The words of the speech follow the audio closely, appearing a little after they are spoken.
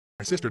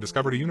My sister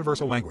discovered a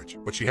universal language,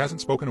 but she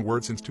hasn't spoken a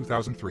word since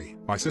 2003.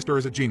 My sister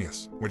is a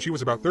genius. When she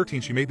was about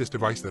 13, she made this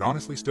device that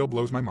honestly still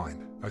blows my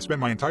mind. I've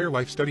spent my entire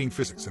life studying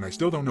physics and I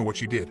still don't know what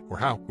she did, or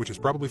how, which is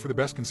probably for the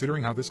best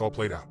considering how this all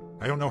played out.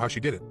 I don't know how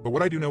she did it, but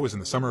what I do know is in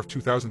the summer of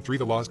 2003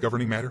 the laws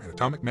governing matter and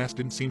atomic mass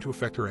didn't seem to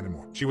affect her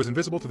anymore. She was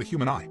invisible to the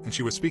human eye, and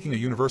she was speaking a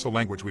universal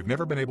language we've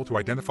never been able to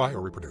identify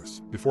or reproduce.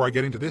 Before I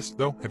get into this,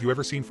 though, have you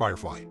ever seen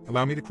Firefly?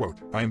 Allow me to quote,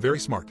 "I am very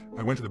smart.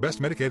 I went to the best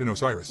medic ed in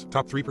Osiris,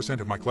 top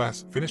 3% of my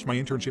class, finished my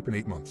internship in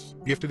 8 months.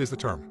 Gifted is the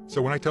term.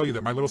 So when I tell you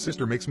that my little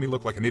sister makes me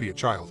look like an idiot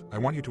child, I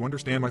want you to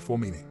understand my full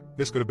meaning.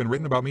 This could have been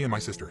written about me and my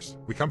sisters.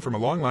 We come from a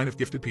long line of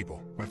gifted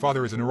people. My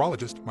father is a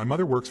neurologist, my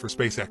mother works for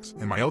SpaceX,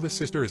 and my eldest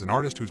sister is an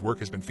artist whose work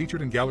has been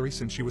featured in galleries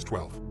since she was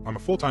 12. I'm a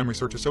full-time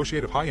research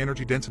associate of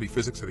high-energy density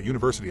physics at a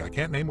university I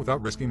can't name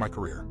without risking my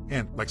career.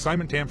 And, like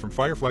Simon Tam from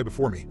Firefly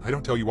before me, I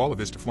don't tell you all of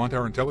this to flaunt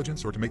our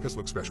intelligence or to make us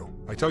look special.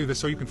 I tell you this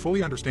so you can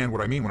fully understand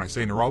what I mean when I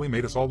say Neurali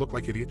made us all look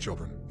like idiot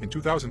children. In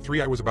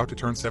 2003 I was about to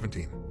turn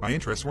 17. My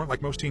interests weren't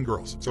like most teen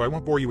girls, so I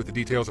won't bore you with the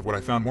details of what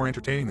I found more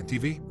entertaining than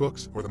TV,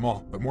 books, or the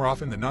mall, but more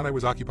often than not I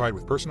was occupied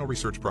with personal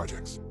research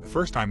projects. The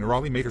first time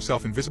Neurali made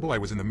herself invisible I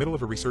was in the middle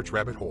of a research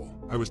rabbit hole.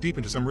 I was deep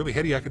into some really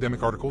heady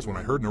academic articles when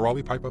I heard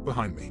Neurali pipe up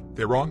behind me.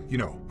 They're wrong, you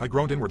know. I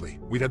groaned inwardly.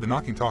 We'd had the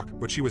knocking talk,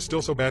 but she was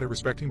still so bad at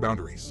respecting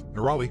boundaries.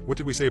 Neurali, what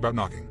did we say about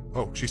knocking?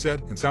 Oh, she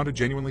said, and sounded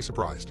genuinely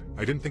surprised.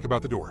 I didn't think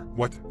about the door.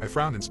 What? I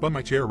frowned and spun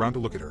my chair around to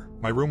look at her.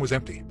 My room was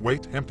empty.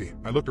 Wait, empty.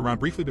 I looked around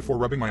briefly before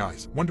rubbing my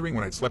eyes, wondering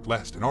when I'd slept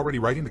last and already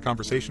writing the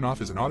conversation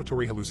off as an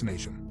auditory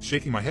hallucination.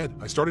 Shaking my head,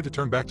 I started to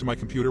turn back to my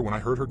computer when I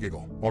heard her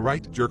giggle. All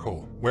right,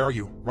 jerkhole. Where are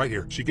you? Right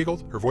here. She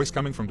giggled, her voice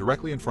coming from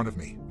directly in front of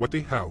me. What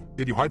the how?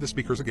 Did you hide the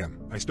speakers again?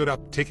 I stood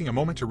up, taking a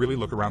moment to really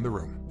look around the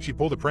room. She'd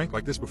pulled a prank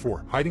like this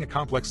before, hiding a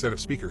complex set of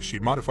speakers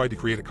she'd modified to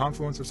create a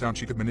confluence of sound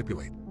she could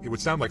manipulate. It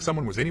would sound like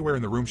someone was anywhere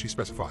in the room she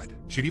specified.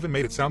 She'd even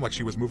made it sound like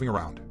she was moving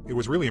around. It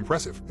was really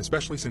impressive,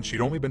 especially since she'd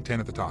only been 10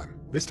 at the time.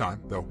 This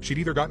time, though, she'd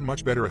either gotten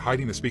much better at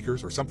hiding the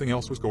speakers or something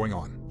else was going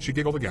on. She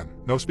giggled again.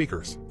 No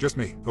speakers. Just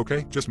me.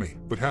 Okay, just me.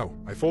 But how?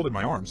 I folded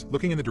my arms,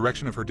 looking in the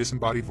direction of her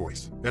disembodied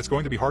voice. That's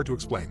going to be hard to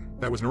explain.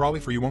 That was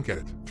Neurali for you won't get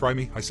it. Try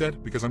me, I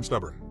said, because I'm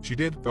stubborn. She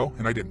did, though,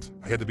 and I didn't.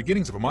 I had the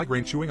beginnings of a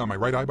migraine chewing on my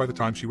right eye by the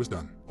time she was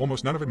done.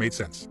 Almost none of it made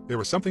sense. There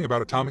was something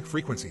about atomic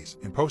frequencies,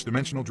 and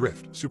post-dimensional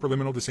drift,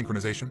 superliminal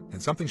desynchronization,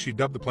 and something she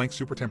dubbed the Planck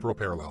supertemporal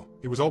parallel.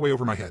 It was all way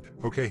over my head.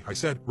 Okay, I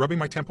said, rubbing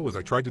my temple as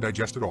I tried to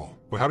digest it all.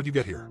 But how did you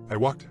get here? I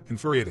walked,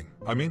 infuriating.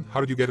 I mean, how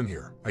did you get in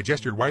here? I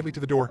gestured widely to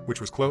the door,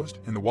 which was closed,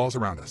 and the walls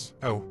around us.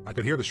 Oh, I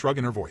could hear the shrug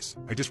in her voice.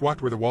 I just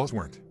walked where the walls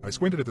weren't. I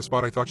squinted at the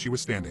spot I thought she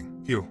was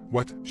standing. Ew,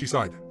 what? She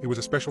sighed. It was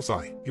a special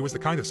sigh. It was the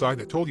kind of sigh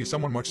that told you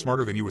someone much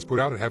smarter than you was put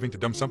out at having to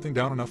dumb something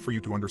down enough for you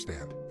to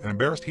understand. An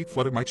embarrassed heat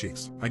flooded my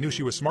cheeks. I knew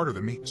she was smarter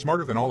than me,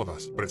 smarter than all of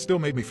us, but it still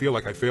made me feel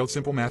like I failed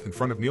simple math in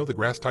front of Neil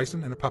deGrasse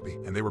Tyson and a puppy,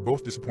 and they were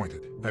both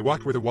disappointed. I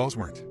walked where the walls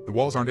weren't. The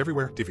walls aren't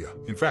everywhere,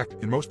 Divya. In fact,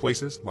 in most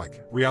places,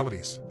 like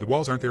realities, the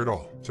walls aren't there at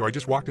all. So I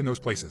just walked in those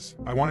places.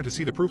 I wanted to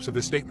see the proofs of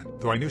this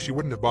statement, though I knew she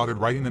wouldn't have bothered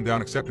writing them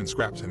down except in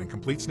scraps and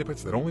incomplete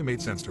snippets that only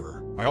made sense to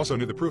her. I also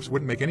knew the proofs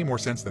wouldn't make any more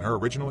sense than her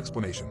original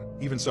explanation.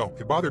 Even so,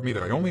 it bothered me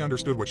that I only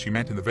understood what she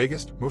meant in the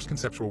vaguest, most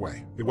conceptual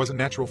way. It wasn't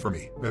natural for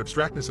me. That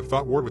abstractness of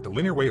thought warred with the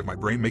linear way of my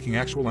brain making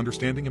actual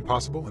understanding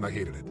impossible, and I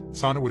hated it.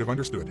 Sana would have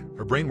understood.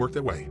 Her brain worked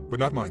that way, but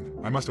not mine.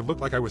 I must have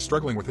looked like I was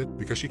struggling with it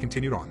because she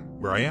continued on.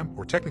 Where I am,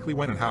 or technically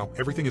when and how,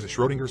 everything is a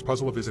Schrodinger's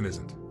puzzle of is and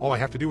isn't. All I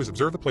have to do is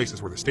observe the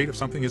places where the state of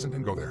something isn't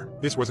and go there.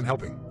 This wasn't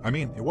helping. I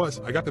mean, it was.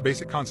 I got the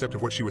basic concept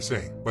of what she was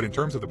saying, but in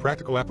terms of the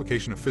practical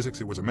application of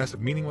physics it was a mess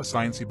of meaningless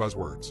sciencey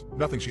buzzwords.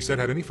 Nothing she said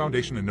had any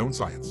foundation in known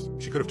science.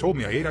 She could have told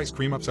me I ate ice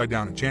cream upside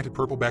down and chanted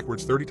purple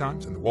backwards 30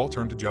 times and the wall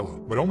turned to jello,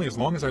 but only as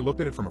long as I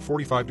looked at it from a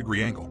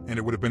 45-degree angle, and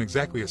it would have been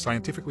exactly as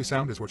scientifically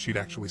sound as what she'd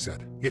actually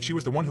said. Yet she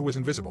was the one who was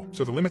invisible,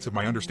 so the limits of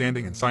my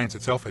understanding and science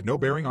itself had no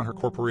bearing on her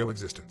corporeal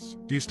existence.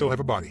 Do you still have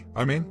a body?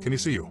 I'm in, can you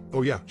see you?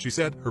 Oh yeah, she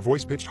said, her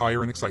voice pitched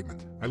higher in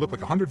excitement. I look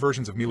like 100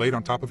 versions of me laid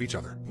on top of each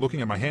other.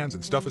 Looking at my hands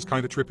and stuff is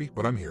kinda trippy,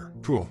 but I'm here.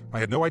 Cool. I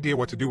had no idea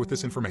what to do with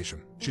this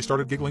information. She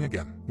started giggling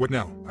again. What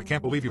now? I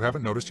can't believe you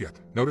haven't noticed yet.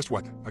 Noticed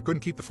what? I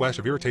couldn't keep the flash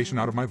of irritation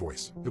out of my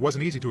voice. It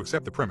wasn't easy to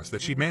accept the premise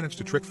that she'd managed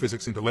to trick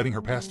physics into letting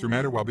her pass through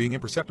matter while being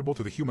imperceptible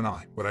to the human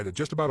eye, but I did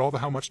just about all the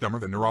how much dumber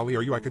than Neurali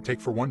are you I could take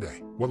for one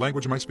day. What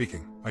language am I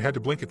speaking? I had to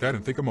blink at that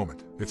and think a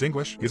moment. It's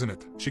English, isn't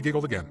it? She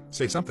giggled again.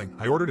 Say something,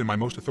 I ordered in my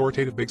most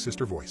authoritative big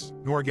sister voice.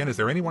 Nor again is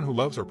there anyone who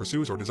loves or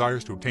pursues or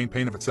desires to obtain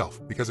pain of itself,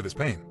 because it is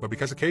pain, but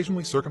because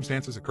occasionally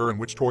circumstances occur in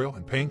which toil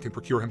and pain can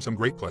procure him some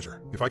great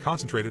pleasure. If I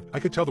concentrated, I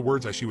could tell the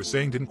words as she was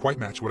saying didn't quite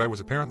match what I was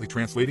apparently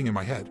translating in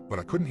my head, but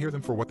I couldn't hear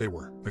them for what they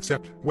were.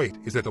 Except, wait,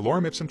 is that the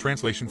Lorem Ipsum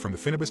translation from the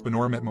Finibus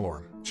Bonorum et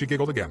Malorum? She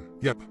giggled again.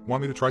 Yep,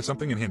 want me to try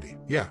something in Hindi?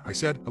 Yeah, I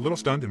said, a little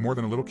stunned and more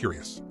than a little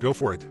curious. Go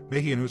for it.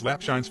 May he in whose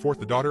lap shines forth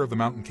the daughter of the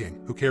Mountain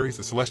King, who carries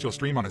the celestial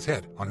stream on his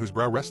head, on whose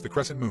brow rests the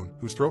crescent moon,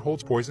 whose throat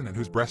holds poison and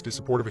whose breast is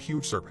support of a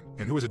huge serpent,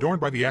 and who is adorned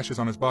by the ashes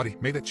on his body,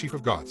 may that chief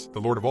of gods, the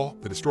Lord of all,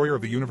 the destroyer of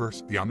of the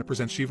universe, the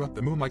omnipresent Shiva,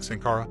 the moon-like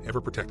Sankara, ever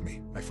protect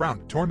me. I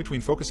frowned, torn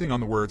between focusing on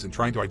the words and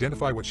trying to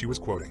identify what she was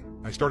quoting.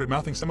 I started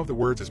mouthing some of the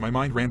words as my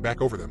mind ran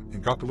back over them,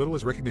 and gawped a little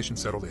as recognition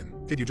settled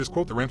in. Did you just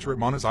quote the Ramcharit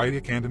Mana's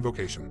Ayodhya Kand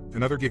invocation?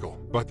 Another giggle.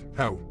 But,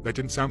 how? That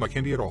didn't sound like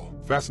Hindi at all.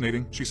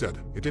 Fascinating, she said.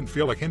 It didn't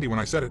feel like Hindi when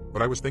I said it,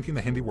 but I was thinking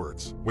the Hindi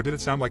words. What did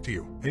it sound like to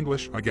you?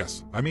 English, I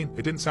guess. I mean,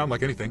 it didn't sound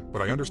like anything,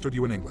 but I understood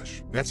you in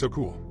English. That's so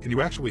cool. Can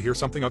you actually hear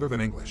something other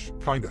than English?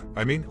 Kinda.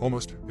 I mean,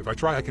 almost. If I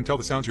try, I can tell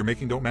the sounds you're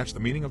making don't match the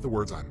meaning of the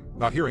words I'm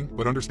not hearing,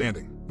 but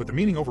understanding. But the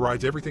meaning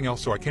overrides everything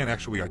else, so I can't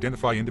actually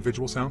identify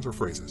individual sounds or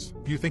phrases.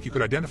 Do you think you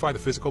could identify the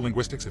physical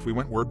linguistics if we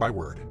went word by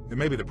word? And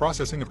maybe the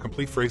processing of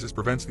complete phrases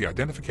prevents the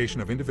identification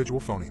of individual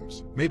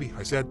phonemes. Maybe,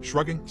 I said,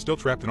 shrugging, still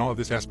trapped in all of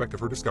this aspect of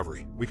her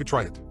discovery. We could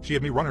try it. She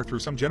had me run her through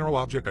some general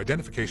object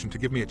identification to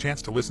give me a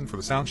chance to listen for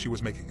the sounds she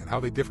was making and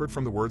how they differed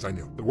from the words I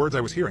knew. The words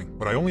I was hearing,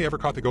 but I only ever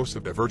caught the ghosts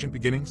of divergent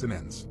beginnings and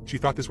ends. She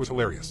thought this was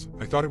hilarious.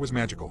 I thought it was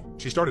magical.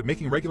 She started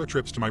making regular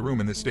trips to my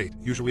room in this state,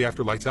 usually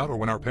after lights out or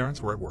when our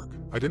parents were at work.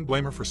 I didn't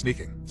blame her for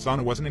sneaking.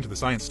 Sana wasn't into the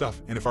science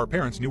stuff, and if our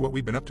parents knew what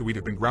we'd been up to, we'd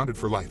have been grounded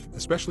for life,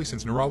 especially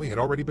since Nirali had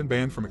already been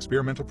banned from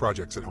experimental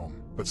projects at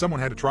home. But someone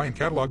had to try and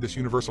catalog this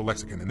universal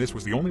lexicon, and this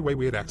was the only way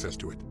we had access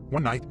to it.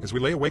 One night, as we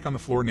lay awake on the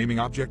floor naming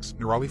objects,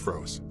 Nirali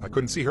froze. I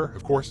couldn't see her,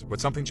 of course,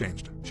 but something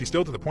changed. She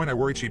stilled to the point I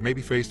worried she'd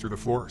maybe phased through the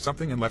floor or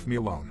something and left me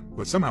alone.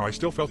 But somehow I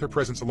still felt her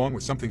presence along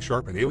with something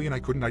sharp and alien I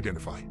couldn't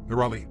identify.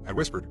 Nirali, I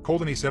whispered,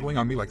 cold and settling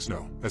on me like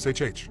snow.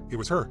 SHH. It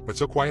was her, but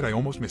so quiet I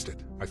almost missed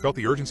it. I felt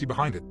the urgency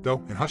behind it,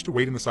 though, and hushed to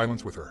wait in the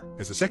silence with her.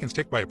 As the seconds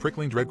ticked by, a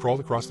prickling dread crawled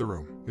across the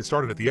room. It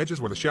started at the edges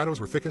where the shadows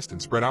were thickest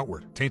and spread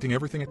outward, tainting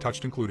everything it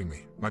touched, including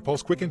me. My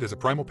pulse quickened as a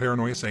primal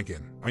paranoia sank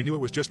in. I knew it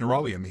was just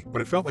Nirali and me,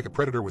 but it felt like a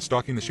predator was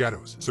stalking the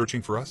shadows,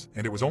 searching for us,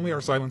 and it was only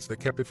our silence that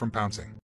kept it from pouncing.